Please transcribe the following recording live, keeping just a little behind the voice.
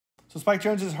So Spike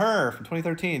Jonze's Her from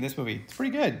 2013, this movie, it's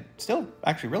pretty good. Still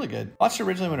actually really good. Watched it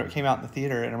originally when it came out in the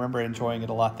theater, and I remember enjoying it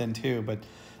a lot then too, but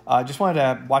just wanted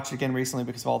to watch it again recently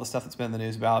because of all the stuff that's been in the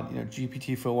news about,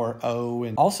 GPT-4o.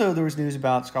 And also there was news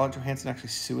about Scarlett Johansson actually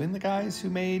suing the guys who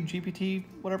made GPT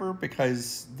whatever,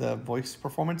 because the voice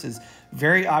performance is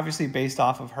very obviously based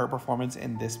off of her performance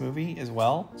in this movie as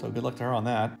well. So good luck to her on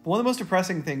that. But one of the most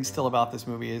depressing things still about this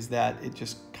movie is that it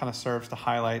just kind of serves to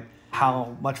highlight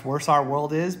how much worse our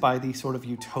world is by the sort of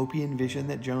utopian vision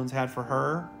that Jones had for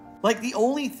her. Like, the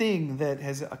only thing that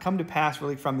has come to pass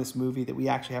really from this movie that we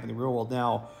actually have in the real world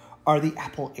now are the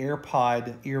Apple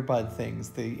AirPod earbud things,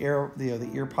 the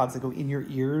earpods that go in your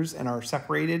ears and are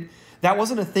separated. That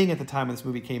wasn't a thing at the time when this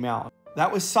movie came out.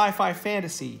 That was sci-fi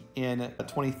fantasy in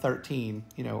 2013,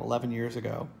 11 years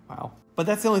ago. Wow. But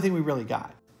that's the only thing we really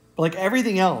got. But like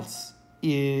everything else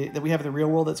that we have in the real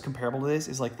world that's comparable to this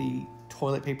is like the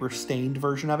toilet paper stained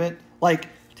version of it. Like,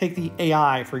 take the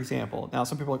AI, for example. Now,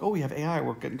 some people are like, oh, we have AI,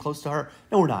 we're getting close to her.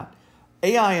 No, we're not.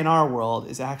 AI in our world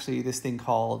is actually this thing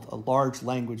called a large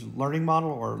language learning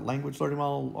model, or language learning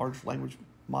model, large language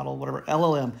model, whatever,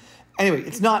 LLM. Anyway,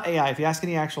 it's not AI. If you ask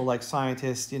any actual like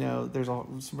scientists, there's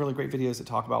some really great videos that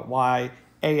talk about why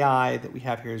AI that we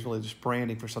have here is really just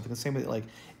branding for something. The same way that like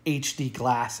HD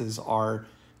glasses are,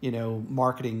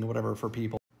 marketing or whatever for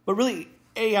people. But really,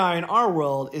 AI in our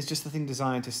world is just the thing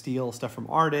designed to steal stuff from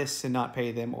artists and not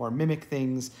pay them, or mimic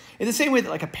things in the same way that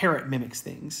like a parrot mimics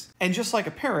things. And just like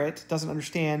a parrot doesn't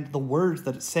understand the words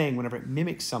that it's saying whenever it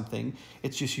mimics something,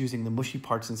 it's just using the mushy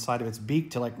parts inside of its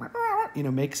beak to like,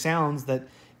 make sounds that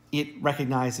it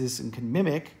recognizes and can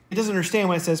mimic. It doesn't understand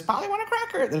when it says, probably want a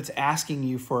cracker, that it's asking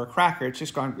you for a cracker. It's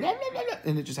just going, blah, blah, blah, blah,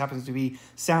 and it just happens to be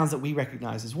sounds that we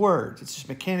recognize as words. It's just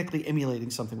mechanically emulating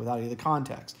something without any of the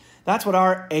context. That's what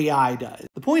our AI does.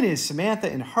 The point is, Samantha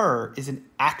in Her is an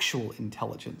actual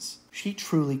intelligence. She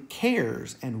truly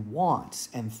cares and wants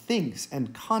and thinks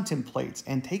and contemplates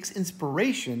and takes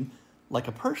inspiration like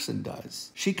a person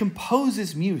does. She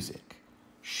composes music.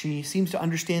 She seems to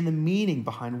understand the meaning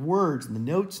behind words and the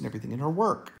notes and everything in her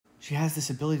work. She has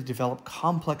this ability to develop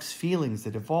complex feelings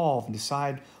that evolve and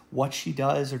decide what she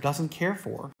does or doesn't care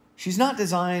for. She's not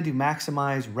designed to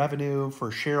maximize revenue for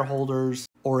shareholders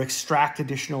or extract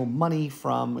additional money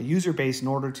from a user base in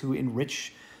order to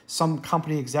enrich some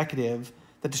company executive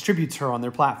that distributes her on their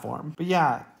platform. But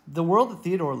yeah, the world that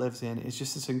Theodore lives in is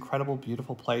just this incredible,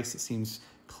 beautiful place that seems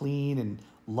clean and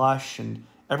lush, and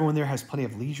everyone there has plenty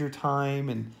of leisure time.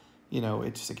 And,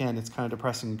 it's kind of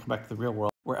depressing to come back to the real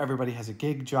world where everybody has a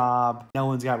gig job. No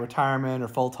one's got retirement or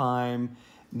full-time.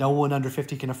 No one under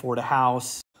 50 can afford a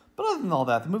house. But other than all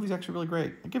that, the movie's actually really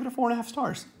great. I give it a 4.5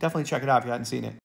 stars. Definitely check it out if you hadn't seen it.